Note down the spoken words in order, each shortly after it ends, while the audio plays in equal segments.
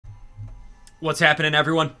What's happening,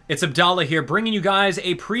 everyone? It's Abdallah here, bringing you guys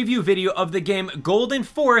a preview video of the game Golden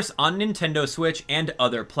Force on Nintendo Switch and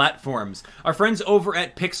other platforms. Our friends over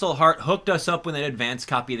at PixelHeart hooked us up with an advanced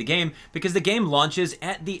copy of the game because the game launches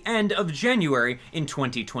at the end of January in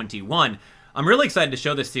 2021. I'm really excited to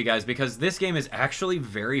show this to you guys because this game is actually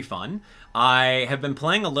very fun. I have been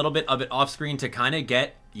playing a little bit of it off screen to kind of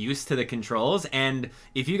get used to the controls, and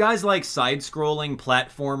if you guys like side-scrolling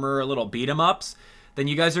platformer little beat-em-ups, then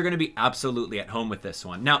you guys are going to be absolutely at home with this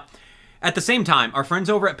one. Now, at the same time, our friends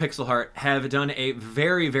over at PixelHeart have done a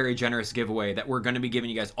very, very generous giveaway that we're going to be giving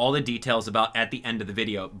you guys all the details about at the end of the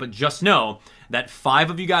video. But just know that 5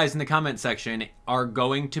 of you guys in the comment section are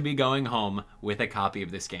going to be going home with a copy of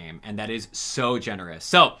this game, and that is so generous.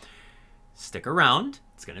 So, stick around.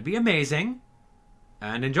 It's going to be amazing,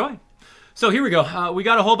 and enjoy. So here we go. We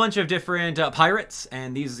got a whole bunch of different pirates,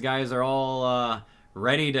 and these guys are all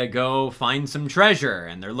ready to go find some treasure,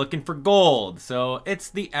 and they're looking for gold. So it's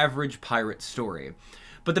the average pirate story.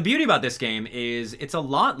 But the beauty about this game is it's a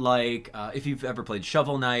lot like if you've ever played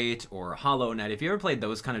Shovel Knight or Hollow Knight. If you ever played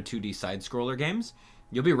those kind of 2D side-scroller games,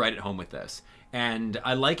 you'll be right at home with this. And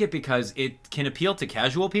I like it because it can appeal to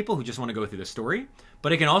casual people who just want to go through the story,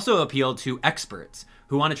 but it can also appeal to experts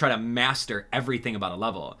who want to try to master everything about a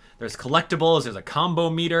level. There's collectibles, there's a combo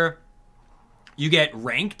meter. You get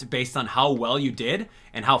ranked based on how well you did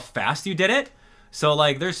and how fast you did it. So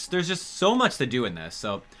like there's just so much to do in this.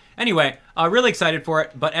 So anyway, really excited for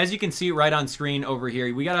it. But as you can see right on screen over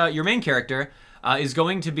here, we got your main character is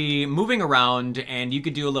going to be moving around, and you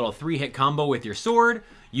could do a little 3-hit combo with your sword.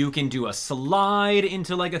 You can do a slide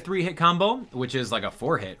into like a 3-hit combo, which is like a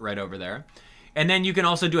 4-hit right over there. And then you can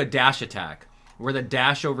also do a dash attack, where the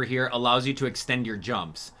dash over here allows you to extend your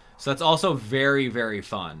jumps. So that's also very, very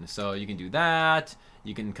fun. So you can do that.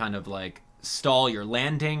 You can kind of like stall your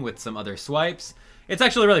landing with some other swipes. It's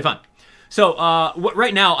actually really fun. So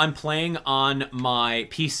right now I'm playing on my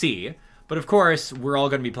PC, but of course we're all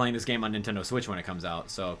going to be playing this game on Nintendo Switch when it comes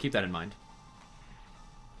out. So keep that in mind.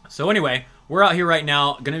 So anyway, we're out here right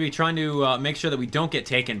now, going to be trying to make sure that we don't get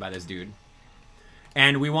taken by this dude.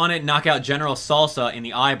 And we want to knock out General Salsa in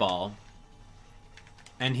the eyeball.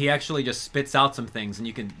 And he actually just spits out some things, and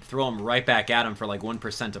you can throw them right back at him for like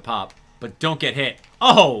 1% a pop. But don't get hit.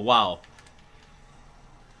 Oh, wow.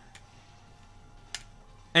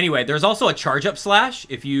 Anyway, there's also a charge-up slash.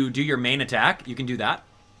 If you do your main attack, you can do that.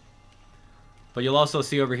 But you'll also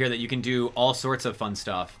see over here that you can do all sorts of fun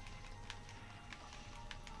stuff.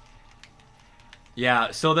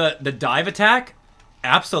 Yeah, so the dive attack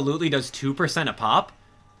absolutely does 2% a pop.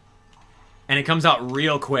 And it comes out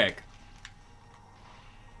real quick.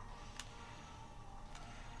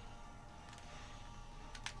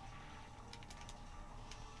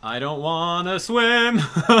 I don't want to swim.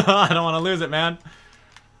 I don't want to lose it, man.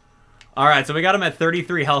 Alright, so we got him at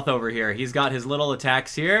 33 health over here. He's got his little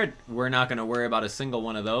attacks here. We're not going to worry about a single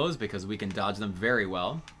one of those because we can dodge them very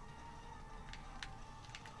well.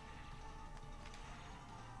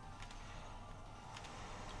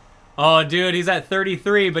 Oh, dude, he's at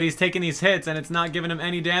 33, but he's taking these hits and it's not giving him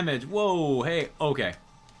any damage. Whoa, hey, okay.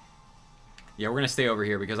 Yeah, we're going to stay over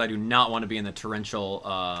here because I do not want to be in the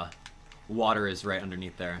torrential... water is right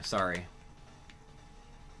underneath there. Sorry.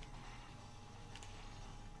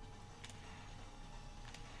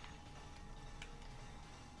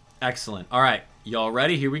 Excellent. All right. Y'all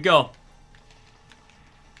ready? Here we go.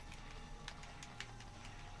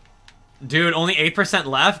 Dude, only 8%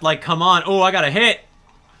 left? Like, come on. Oh, I got a hit.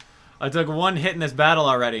 I took 1 hit in this battle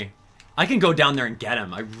already. I can go down there and get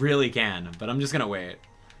him. I really can. But I'm just going to wait.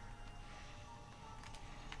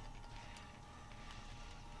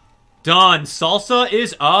 Done. Salsa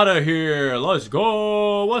is out of here. Let's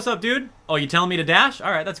go. What's up, dude? Oh, you telling me to dash? All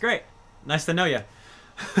right, that's great. Nice to know you.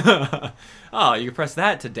 Oh, you can press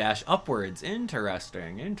that to dash upwards.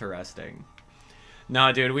 Interesting. Interesting.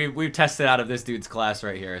 No, dude, we've tested out of this dude's class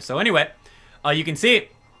right here. So anyway, you can see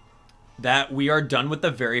that we are done with the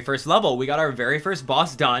very first level. We got our very first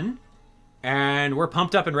boss done, and we're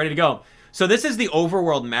pumped up and ready to go. So this is the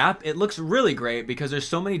overworld map. It looks really great because there's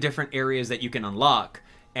so many different areas that you can unlock.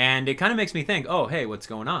 And it kind of makes me think, oh, hey, what's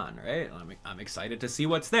going on, right? I'm excited to see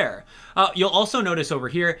what's there. You'll also notice over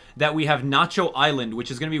here that we have Nacho Island, which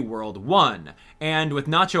is going to be World 1. And with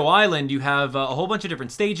Nacho Island, you have a whole bunch of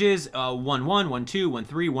different stages. 1-1, 1-2,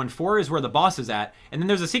 1-3, 1-4 is where the boss is at. And then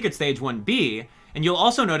there's a secret stage, 1B. And you'll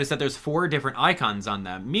also notice that there's 4 different icons on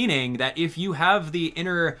them, meaning that if you have the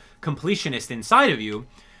inner completionist inside of you,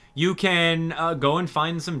 you can go and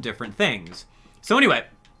find some different things. So anyway...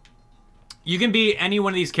 You can be any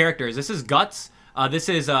one of these characters. This is Guts. This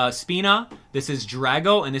is Spina, this is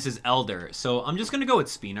Drago, and this is Elder. So I'm just going to go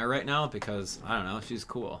with Spina right now because, I don't know, she's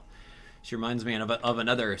cool. She reminds me of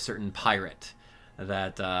another certain pirate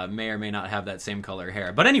that may or may not have that same color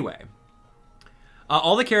hair. But anyway,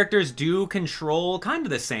 all the characters do control kind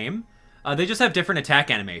of the same. They just have different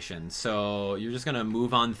attack animations. So you're just going to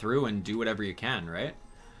move on through and do whatever you can, right?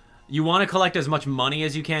 You want to collect as much money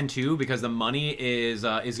as you can too, because the money is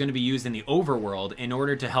going to be used in the overworld in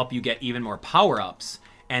order to help you get even more power-ups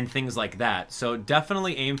and things like that. So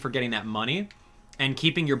definitely aim for getting that money and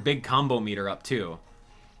keeping your big combo meter up too.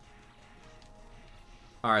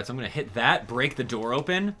 Alright, so I'm going to hit that, break the door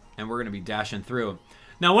open, and we're going to be dashing through.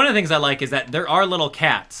 Now, one of the things I like is that there are little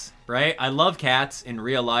cats, right? I love cats in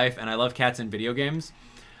real life, and I love cats in video games.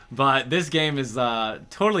 But this game is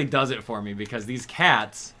totally does it for me because these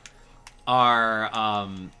cats are,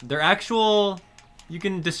 they're actual, you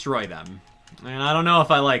can destroy them. And I don't know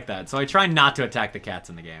if I like that, so I try not to attack the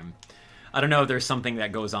cats in the game. I don't know if there's something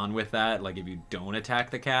that goes on with that, like if you don't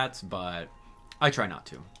attack the cats, but I try not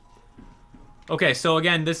to. Okay, so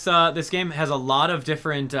again, this game has a lot of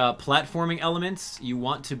different platforming elements. You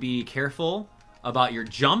want to be careful about your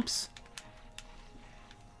jumps.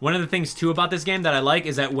 One of the things, too, about this game that I like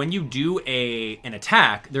is that when you do an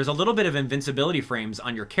attack, there's a little bit of invincibility frames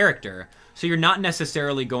on your character, so you're not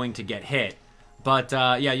necessarily going to get hit. But,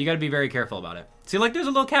 yeah, you gotta be very careful about it. See, like, there's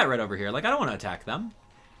a little cat right over here. Like, I don't want to attack them.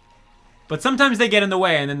 But sometimes they get in the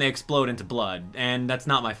way, and then they explode into blood, and that's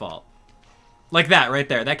not my fault. Like that, right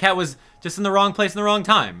there. That cat was just in the wrong place in the wrong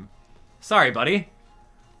time. Sorry, buddy.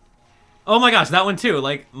 Oh my gosh, that one too.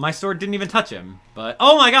 Like, my sword didn't even touch him. But,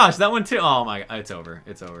 oh my gosh, that one too. Oh my, it's over.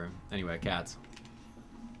 It's over. Anyway, cats.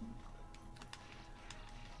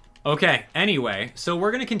 Okay, anyway, so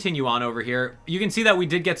we're going to continue on over here. You can see that we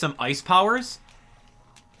did get some ice powers.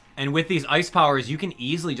 And with these ice powers, you can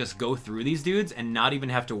easily just go through these dudes and not even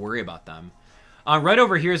have to worry about them. Right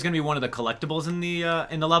over here is going to be one of the collectibles in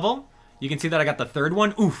the level. You can see that I got the third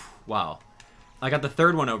one. Oof, wow. I got the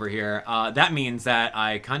third one over here. That means that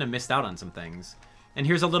I kind of missed out on some things. And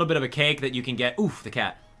here's a little bit of a cake that you can get. Oof, the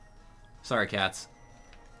cat. Sorry, cats.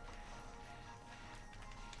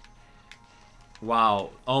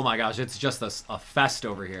 Wow. Oh my gosh, it's just a fest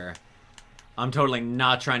over here. I'm totally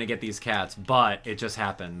not trying to get these cats, but it just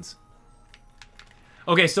happens.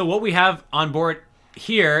 Okay, so what we have on board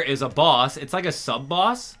here is a boss. It's like a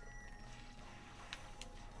sub-boss.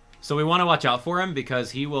 So we want to watch out for him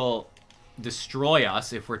because he will destroy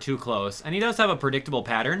us if we're too close. And he does have a predictable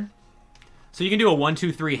pattern. So you can do a 1,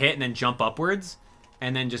 2, 3 hit and then jump upwards.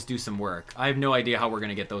 And then just do some work. I have no idea how we're going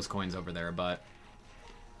to get those coins over there, but...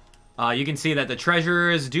 you can see that the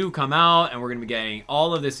treasures do come out. And we're going to be getting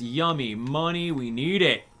all of this yummy money. We need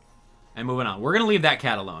it. And moving on. We're going to leave that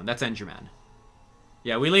cat alone. That's Enderman.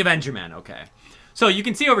 Yeah, we leave Enderman. Okay. So you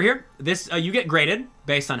can see over here, this you get graded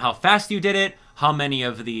based on how fast you did it, how many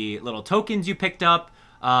of the little tokens you picked up.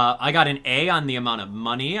 I got an A on the amount of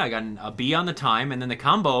money, I got a B on the time, and then the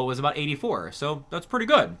combo was about 84. So that's pretty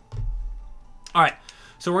good. All right,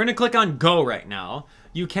 so we're going to click on Go right now.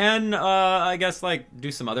 You can, I guess, like,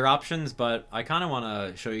 do some other options, but I kind of want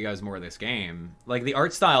to show you guys more of this game. Like, the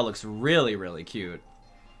art style looks really, really cute.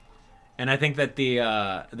 And I think that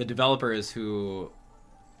the developers who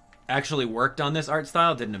actually worked on this art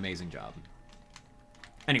style did an amazing job.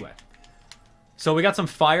 Anyway, so we got some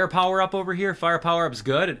fire power up over here. Fire power up's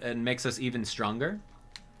good. It makes us even stronger.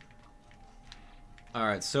 All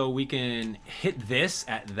right, so we can hit this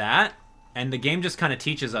at that, and the game just kind of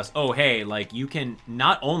teaches us, oh hey, like you can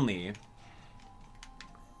not only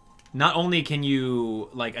can you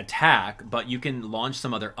like attack, but you can launch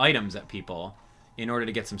some other items at people in order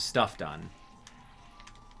to get some stuff done.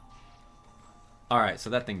 Alright, so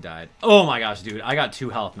that thing died. Oh my gosh, dude. I got 2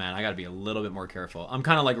 health, man. I gotta be a little bit more careful. I'm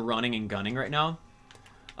kind of like running and gunning right now.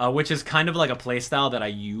 Which is kind of like a playstyle that I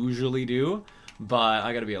usually do. But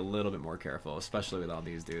I gotta be a little bit more careful, especially with all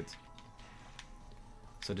these dudes.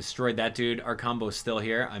 So destroyed that dude. Our combo's still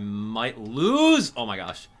here. I might lose. Oh my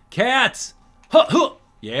gosh. Cats! Huh, huh.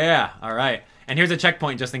 Yeah, alright. And here's a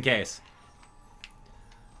checkpoint just in case.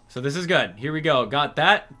 So this is good. Here we go. Got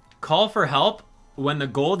that. Call for help. When the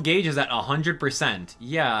gold gauge is at 100%.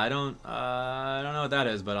 Yeah, I don't know what that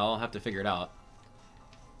is, but I'll have to figure it out.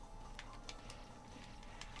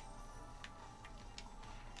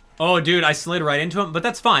 Oh, dude, I slid right into him, but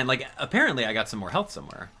that's fine. Like, apparently I got some more health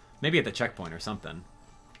somewhere. Maybe at the checkpoint or something.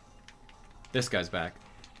 This guy's back.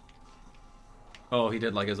 Oh, he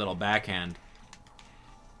did like his little backhand.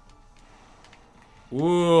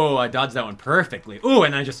 Ooh, I dodged that one perfectly. Ooh,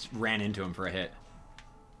 and I just ran into him for a hit.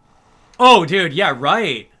 Oh, dude, yeah,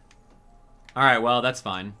 right. Alright, well, that's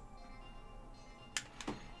fine.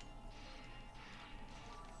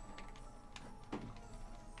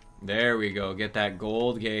 There we go. Get that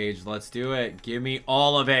gold gauge. Let's do it. Give me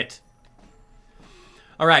all of it.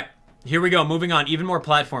 All right. Here we go. Moving on. Even more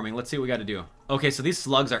platforming. Let's see what we got to do. Okay, so these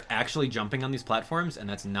slugs are actually jumping on these platforms, and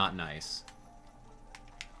that's not nice.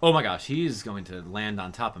 Oh my gosh. He's going to land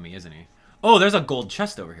on top of me, isn't he? Oh, there's a gold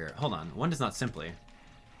chest over here. Hold on. One does not simply.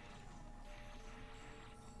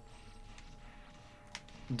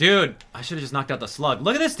 Dude, I should have just knocked out the slug.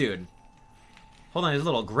 Look at this dude. Hold on, he's a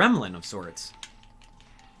little gremlin of sorts.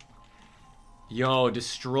 Yo,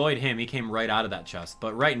 destroyed him. He came right out of that chest.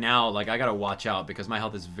 But right now, like, I gotta watch out because my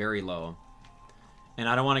health is very low. And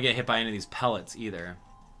I don't want to get hit by any of these pellets either.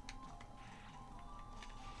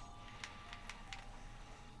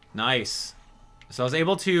 Nice. So I was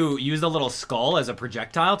able to use the little skull as a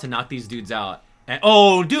projectile to knock these dudes out. And,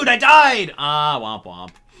 oh, dude, I died! Ah, womp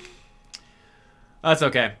womp. That's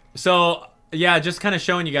okay. So, yeah, just kind of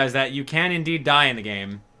showing you guys that you can indeed die in the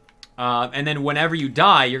game. And then whenever you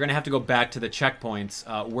die, you're going to have to go back to the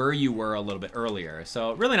checkpoints where you were a little bit earlier.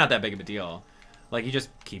 So, really not that big of a deal. Like, you just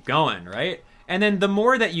keep going, right? And then the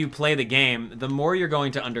more that you play the game, the more you're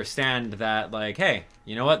going to understand that, like, hey,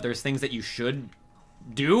 you know what? There's things that you should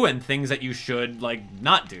do and things that you should, like,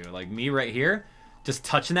 not do. Like me right here, just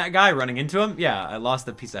touching that guy, running into him. Yeah, I lost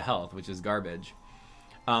a piece of health, which is garbage.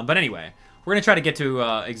 But anyway, we're going to try to get to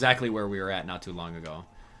exactly where we were at not too long ago.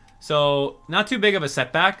 So, not too big of a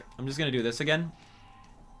setback. I'm just going to do this again.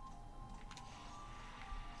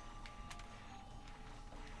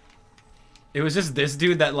 It was just this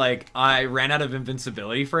dude that, like, I ran out of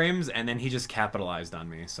invincibility frames, and then he just capitalized on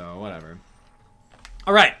me. So, whatever.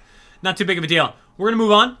 All right. Not too big of a deal. We're going to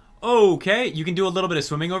move on. Okay. You can do a little bit of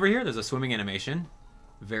swimming over here. There's a swimming animation.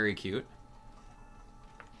 Very cute.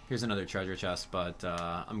 Here's another treasure chest, but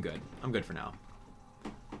I'm good. I'm good for now.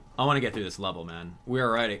 I want to get through this level, man.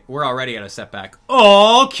 We're already at a setback.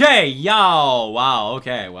 Okay, yow, wow.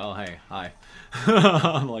 Okay, well, hey, hi.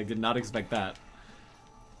 I'm like, did not expect that.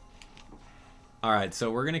 All right,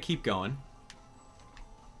 so we're gonna keep going.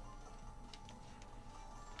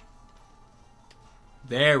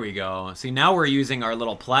 There we go. See, now we're using our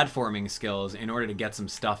little platforming skills in order to get some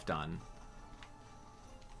stuff done.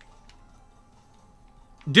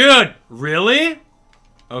 Dude, really?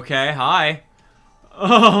 Okay, hi.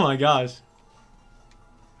 Oh my gosh.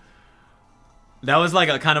 That was like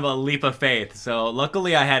a kind of a leap of faith. So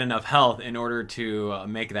luckily I had enough health in order to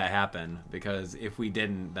make that happen. Because if we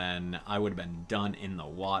didn't, then I would have been done in the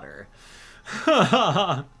water.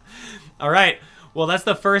 Alright. Well, that's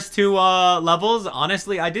the first two levels.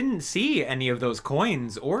 Honestly, I didn't see any of those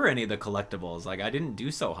coins or any of the collectibles. Like, I didn't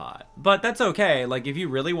do so hot. But that's okay. Like, if you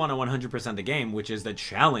really want to 100% the game, which is the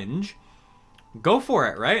challenge, go for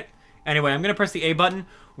it, right? Anyway, I'm going to press the A button.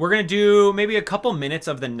 We're going to do maybe a couple minutes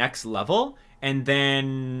of the next level. And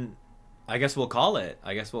then I guess we'll call it.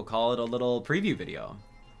 I guess we'll call it a little preview video.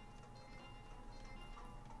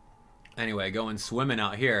 Anyway, going swimming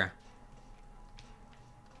out here.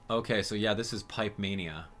 Okay, so yeah, this is Pipe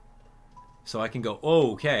Mania. So I can go,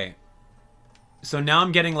 oh, okay. So now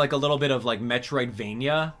I'm getting like a little bit of like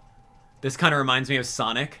Metroidvania. This kind of reminds me of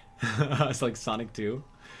Sonic. It's like Sonic 2.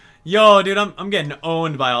 Yo, dude, I'm getting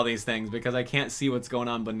owned by all these things because I can't see what's going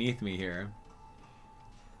on beneath me here.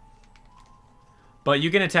 But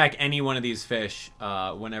you can attack any one of these fish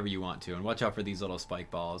whenever you want to. And watch out for these little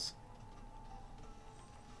spike balls.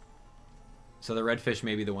 So the red fish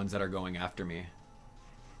may be the ones that are going after me.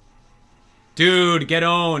 Dude, get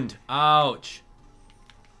owned. Ouch.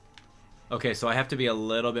 Okay, so I have to be a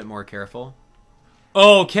little bit more careful.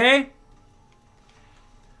 Okay.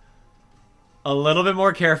 A little bit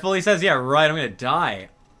more careful, he says. Yeah, right, I'm gonna die.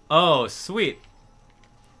 Oh, sweet.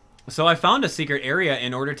 So I found a secret area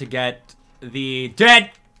in order to get the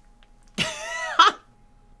dead.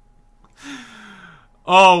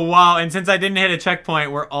 Oh, wow. And since I didn't hit a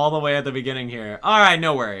checkpoint, we're all the way at the beginning here. All right,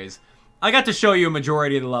 no worries. I got to show you a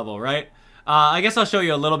majority of the level, right? I guess I'll show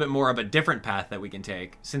you a little bit more of a different path that we can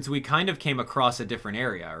take, since we kind of came across a different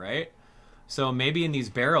area, right? So maybe in these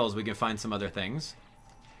barrels we can find some other things.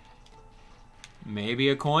 Maybe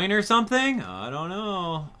a coin or something? I don't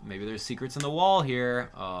know. Maybe there's secrets in the wall here.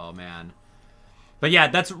 Oh, man. But yeah,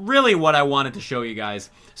 that's really what I wanted to show you guys.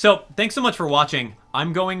 So, thanks so much for watching.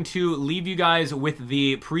 I'm going to leave you guys with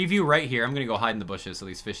the preview right here. I'm going to go hide in the bushes so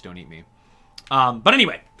these fish don't eat me. But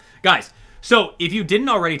anyway, guys, so if you didn't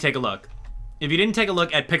already take a look, If you didn't take a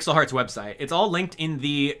look at PixelHeart's website, it's all linked in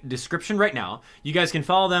the description right now. You guys can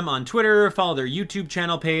follow them on Twitter, follow their YouTube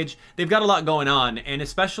channel page. They've got a lot going on, and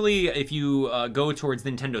especially if you go towards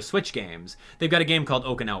Nintendo Switch games, they've got a game called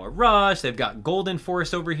Okinawa Rush, they've got Golden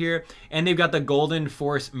Force over here, and they've got the Golden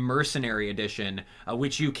Force Mercenary Edition,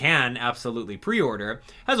 which you can absolutely pre-order.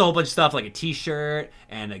 Has a whole bunch of stuff like a t-shirt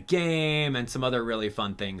and a game and some other really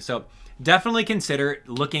fun things. So definitely consider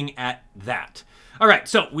looking at that. All right,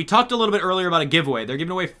 so we talked a little bit earlier about a giveaway. They're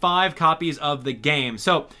giving away 5 copies of the game.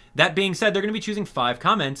 So that being said, they're going to be choosing 5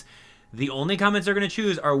 comments. The only comments they're going to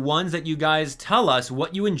choose are ones that you guys tell us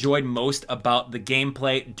what you enjoyed most about the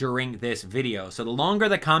gameplay during this video. So the longer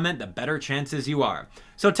the comment, the better chances you are.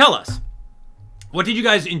 So tell us, what did you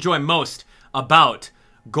guys enjoy most about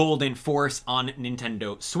Golden Force on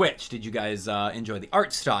Nintendo Switch? Did you guys enjoy the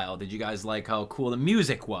art style? Did you guys like how cool the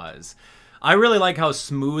music was? I really like how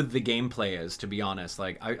smooth the gameplay is, to be honest.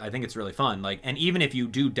 Like, I think it's really fun. Like, and even if you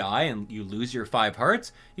do die and you lose your 5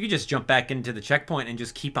 hearts, you can just jump back into the checkpoint and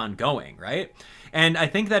just keep on going, right? And I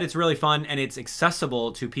think that it's really fun and it's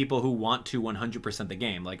accessible to people who want to 100% the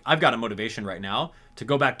game. Like, I've got a motivation right now to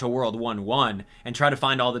go back to World 1-1 and try to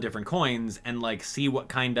find all the different coins and, like, see what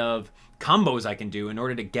kind of combos I can do in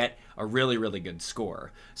order to get a really, really good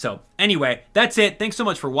score. So anyway, that's it. Thanks so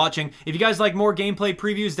much for watching. If you guys like more gameplay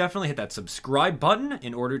previews, definitely hit that subscribe button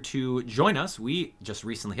in order to join us. We just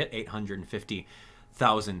recently hit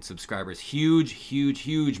 850,000 subscribers. Huge, huge,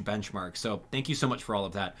 huge benchmark. So thank you so much for all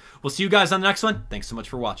of that. We'll see you guys on the next one. Thanks so much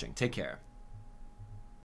for watching. Take care.